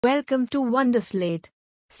Welcome to Wonderslate.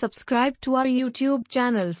 Subscribe to our YouTube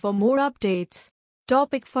channel for more updates.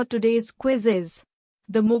 Topic for today's quiz is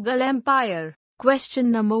the Mughal Empire. Question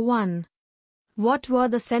number 1. What were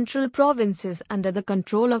the central provinces under the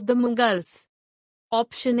control of the Mughals?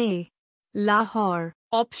 Option A. Lahore.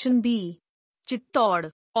 Option B. Chittor.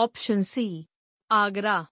 Option C.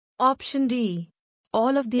 Agra. Option D.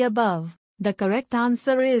 All of the above. The correct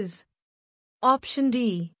answer is Option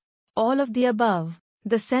D. All of the above.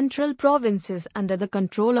 The central provinces under the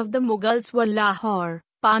control of the Mughals were Lahore,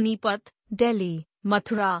 Panipat, Delhi,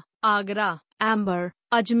 Mathura, Agra, Amber,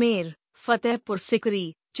 Ajmer, Fatehpur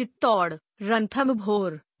Sikri, Chittor,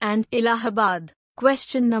 Ranthambore, and Allahabad.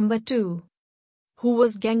 Question number 2. Who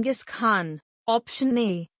was Genghis Khan? Option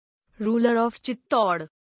A. Ruler of Chittor.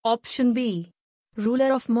 Option B.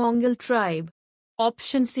 Ruler of Mongol tribe.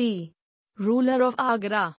 Option C. Ruler of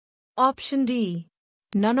Agra. Option D.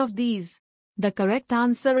 None of these. The correct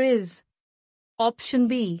answer is Option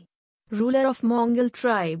B. Ruler of Mongol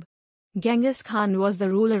tribe. Genghis Khan was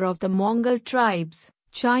the ruler of the Mongol tribes,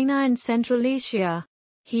 China and Central Asia.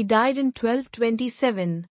 He died in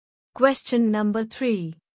 1227. Question number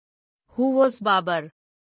 3. Who was Babur?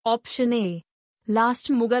 Option A.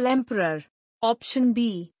 Last Mughal emperor. Option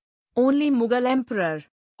B. Only Mughal emperor.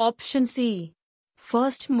 Option C.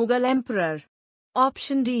 First Mughal emperor.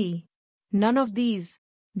 Option D. None of these.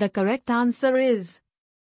 The correct answer is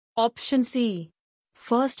Option C.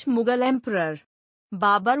 First Mughal emperor.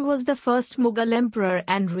 Babur was the first Mughal emperor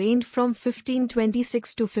and reigned from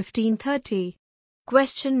 1526 to 1530.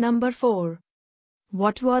 Question number 4.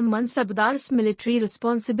 What were mansabdars' military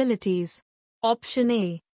responsibilities? Option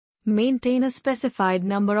A. Maintain a specified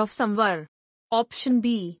number of samvar. Option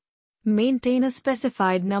B. Maintain a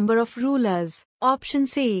specified number of rulers. Option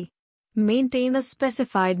C. Maintain a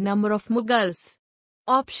specified number of Mughals.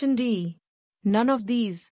 Option D. None of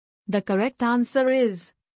these. The correct answer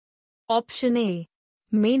is Option A.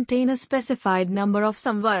 Maintain a specified number of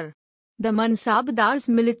samvar. The mansabdars'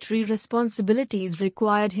 military responsibilities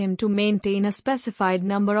required him to maintain a specified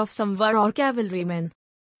number of samvar or cavalrymen.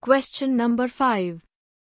 Question number 5.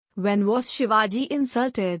 When was Shivaji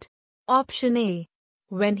insulted? Option A.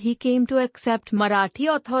 When he came to accept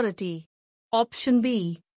Marathi authority. Option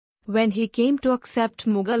B. When he came to accept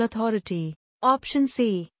Mughal authority. Option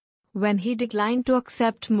C. When he declined to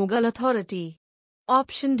accept Mughal authority.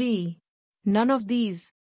 Option D. None of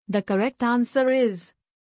these. The correct answer is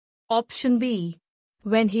Option B.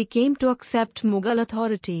 When he came to accept Mughal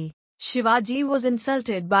authority. Shivaji was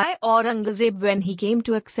insulted by Aurangzeb when he came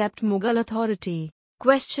to accept Mughal authority.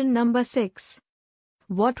 Question number 6.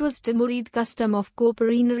 What was Timurid custom of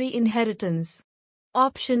coparenary inheritance?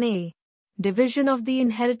 Option A. Division of the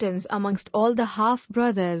inheritance amongst all the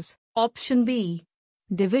half-brothers. Option B.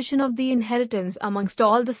 Division of the inheritance amongst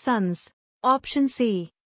all the sons. Option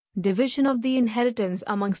C. Division of the inheritance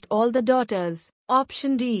amongst all the daughters.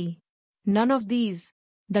 Option D. None of these.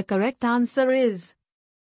 The correct answer is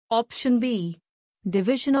Option B.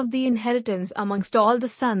 Division of the inheritance amongst all the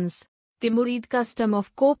sons. Timurid custom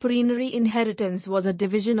of coparenary inheritance was a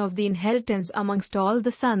division of the inheritance amongst all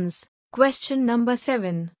the sons. Question number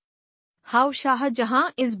 7. How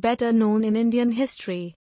Shahjahan is better known in Indian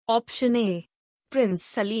history? Option A. Prince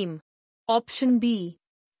Salim. Option B.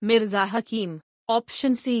 Mirza Hakim.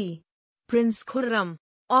 Option C. Prince Khurram.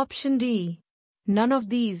 Option D. None of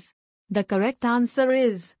these. The correct answer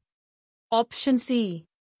is Option C.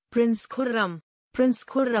 Prince Khurram. Prince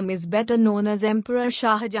Khurram is better known as Emperor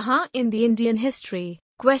Shahjahan in the Indian history.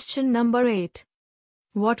 Question number 8.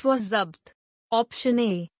 What was zabt? Option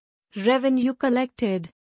A. Revenue collected.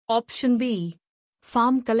 Option B.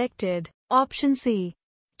 Farm collected. Option C.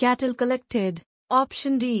 Cattle collected.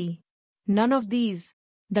 Option D. None of these.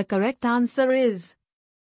 The correct answer is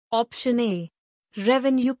Option A.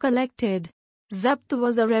 Revenue collected. Zabt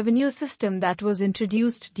was a revenue system that was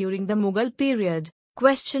introduced during the Mughal period.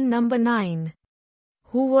 Question number 9.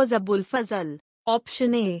 Who was Abul Fazl?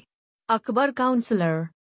 Option A. Akbar counselor.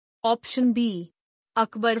 Option B.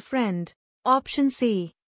 Akbar friend. Option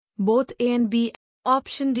C. Both A and B.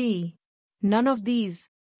 Option D. None of these.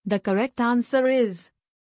 The correct answer is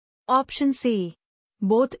Option C.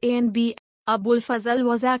 Both A and B. Abul Fazl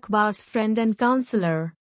was Akbar's friend and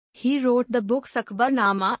counselor. He wrote the books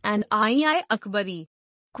Akbarnama and Ain-i Akbari.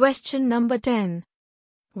 Question number 10.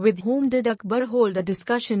 With whom did Akbar hold a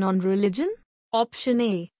discussion on religion? Option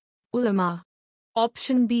A. Ulama.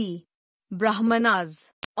 Option B. Brahmanas.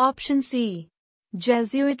 Option C.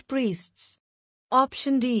 Jesuit priests.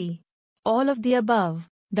 Option D. All of the above.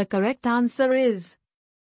 The correct answer is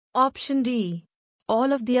Option D.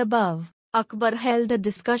 All of the above. Akbar held a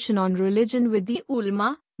discussion on religion with the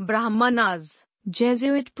ulama, Brahmanas,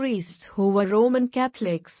 Jesuit priests who were Roman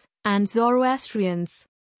Catholics, and Zoroastrians.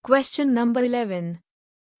 Question number 11.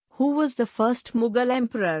 Who was the first Mughal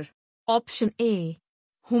emperor? Option A.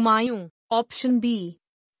 Humayun. Option B.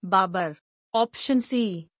 Babur. Option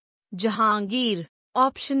C. Jahangir.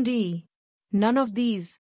 Option D. None of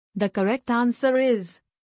these. The correct answer is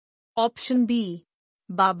option B.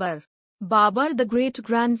 Babur. Babur, the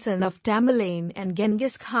great-grandson of Tamerlane and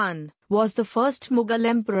Genghis Khan, was the first Mughal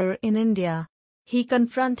emperor in India. He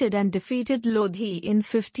confronted and defeated Lodhi in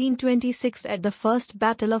 1526 at the First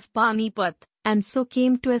Battle of Panipat, and so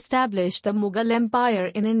came to establish the Mughal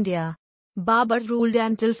Empire in India. Babur ruled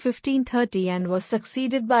until 1530 and was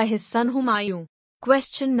succeeded by his son Humayun.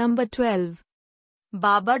 Question number 12.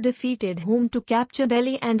 Babur defeated whom to capture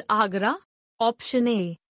Delhi and Agra? Option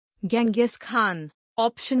A. Genghis Khan.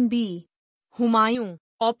 Option B. Humayun.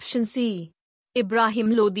 Option C.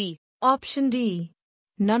 Ibrahim Lodi. Option D.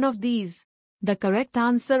 None of these. The correct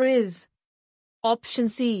answer is option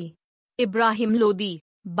C. Ibrahim Lodi.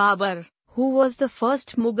 Babur, who was the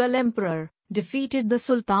first Mughal emperor, defeated the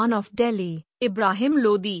Sultan of Delhi, Ibrahim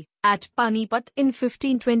Lodi, at Panipat in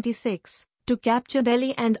 1526, to capture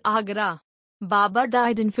Delhi and Agra. Babur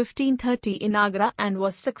died in 1530 in Agra and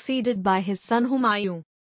was succeeded by his son Humayun.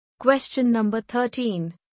 Question number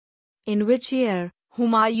 13. In which year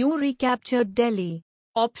Humayun recaptured Delhi?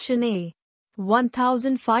 Option A.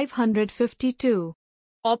 1552.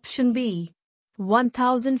 Option B.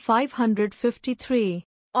 1553.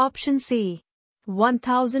 Option C.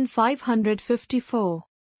 1554.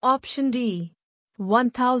 Option D.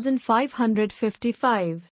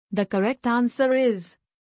 1555. The correct answer is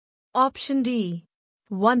option D.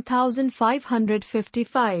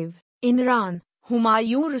 1555. In Iran,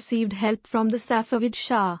 Humayun received help from the Safavid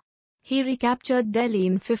Shah. He recaptured Delhi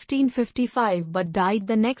in 1555 but died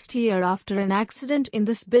the next year after an accident in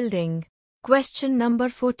this building. Question number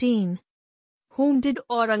 14. Whom did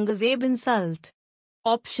Aurangzeb insult?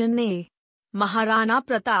 Option A. Maharana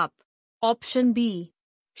Pratap. Option B.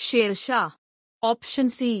 Sher Shah. Option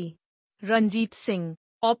C. Ranjit Singh.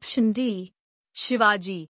 Option D.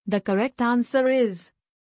 Shivaji. The correct answer is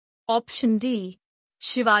option D.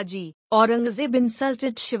 Shivaji. Aurangzeb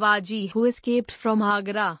insulted Shivaji, who escaped from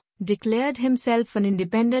Agra, declared himself an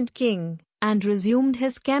independent king, and resumed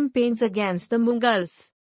his campaigns against the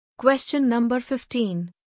Mughals. Question number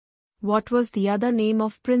 15. What was the other name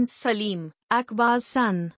of Prince Salim, Akbar's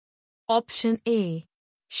son? Option A.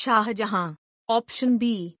 Shahjahan. Option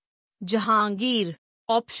B. Jahangir.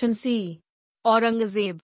 Option C.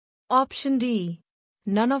 Aurangzeb. Option D.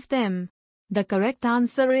 None of them. The correct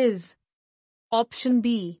answer is option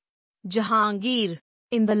B. Jahangir.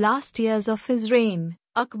 In the last years of his reign,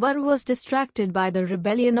 Akbar was distracted by the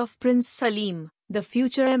rebellion of Prince Salim, the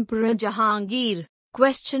future Emperor Jahangir.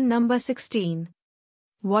 Question number 16.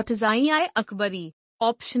 What is Ain-i Akbari?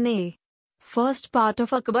 Option A. First part of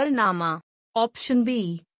Akbarnama. Option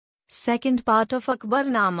B. Second part of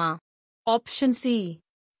Akbarnama. Option C.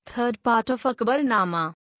 Third part of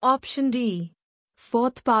Akbarnama. Option D.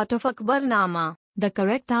 Fourth part of Akbarnama. The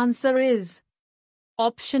correct answer is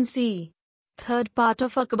option C. Third part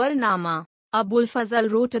of Akbarnama. Abul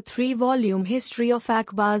Fazl wrote a 3-volume history of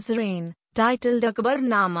Akbar's reign, titled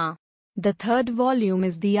Akbarnama. The third volume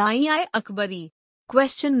is the Ain-i Akbari.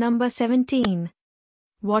 Question number 17.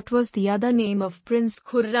 What was the other name of Prince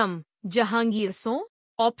Khurram, Jahangir'son?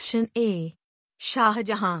 Option A.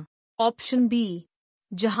 Shahjahan. Option B.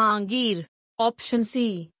 Jahangir. Option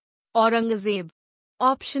C. Aurangzeb.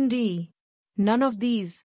 Option D. None of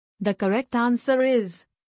these. The correct answer is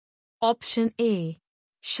option A.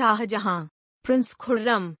 Shahjahan. Prince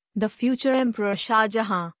Khurram, the future Emperor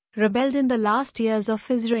Shahjahan, rebelled in the last years of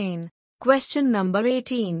his reign. Question number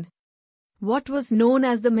 18. What was known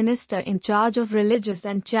as the minister in charge of religious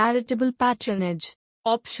and charitable patronage?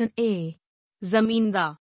 Option A.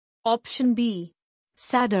 Zamindar. Option B.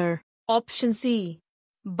 Sadar. Option C.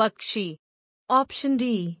 Bakshi. Option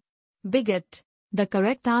D. Bigot. The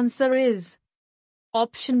correct answer is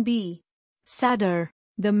option B. Sadar,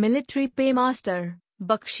 the military paymaster.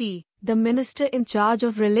 Bakshi, the minister in charge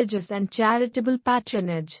of religious and charitable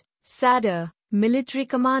patronage. Sadar, military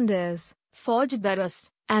commanders, Faujdaras,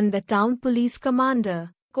 and the town police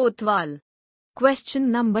commander, Kotwal. Question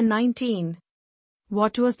number 19.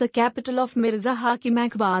 What was the capital of Mirza Hakim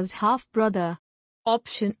Akbar's half-brother?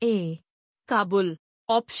 Option A. Kabul.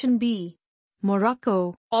 Option B.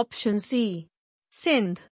 Morocco. Option C.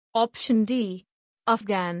 Sindh. Option D.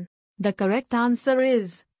 Afghan. The correct answer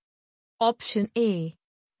is option A.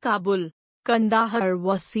 Kabul. Kandahar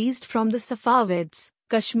was seized from the Safavids.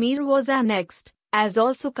 Kashmir was annexed, as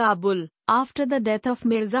also Kabul, after the death of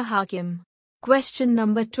Mirza Hakim? Question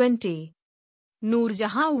number 20. Nur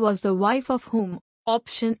Jahan was the wife of whom?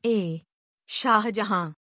 Option A.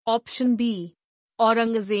 Shahjahan. Option B.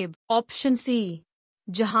 Aurangzeb. Option C.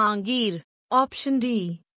 Jahangir. Option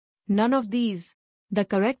D. None of these. The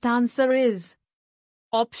correct answer is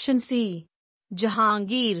option C.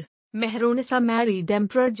 Jahangir. Mehrunisa married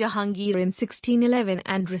Emperor Jahangir in 1611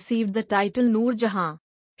 and received the title Nur Jahan.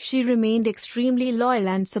 She remained extremely loyal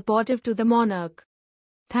and supportive to the monarch.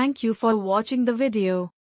 Thank you for watching the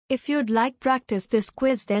video. If you'd like practice this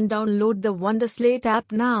quiz, then download the Wonderslate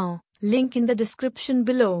app now. Link in the description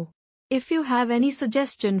below. If you have any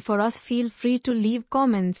suggestion for us, feel free to leave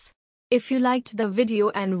comments. If you liked the video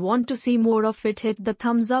and want to see more of it, hit the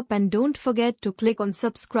thumbs up and don't forget to click on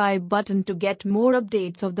subscribe button to get more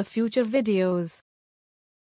updates of the future videos.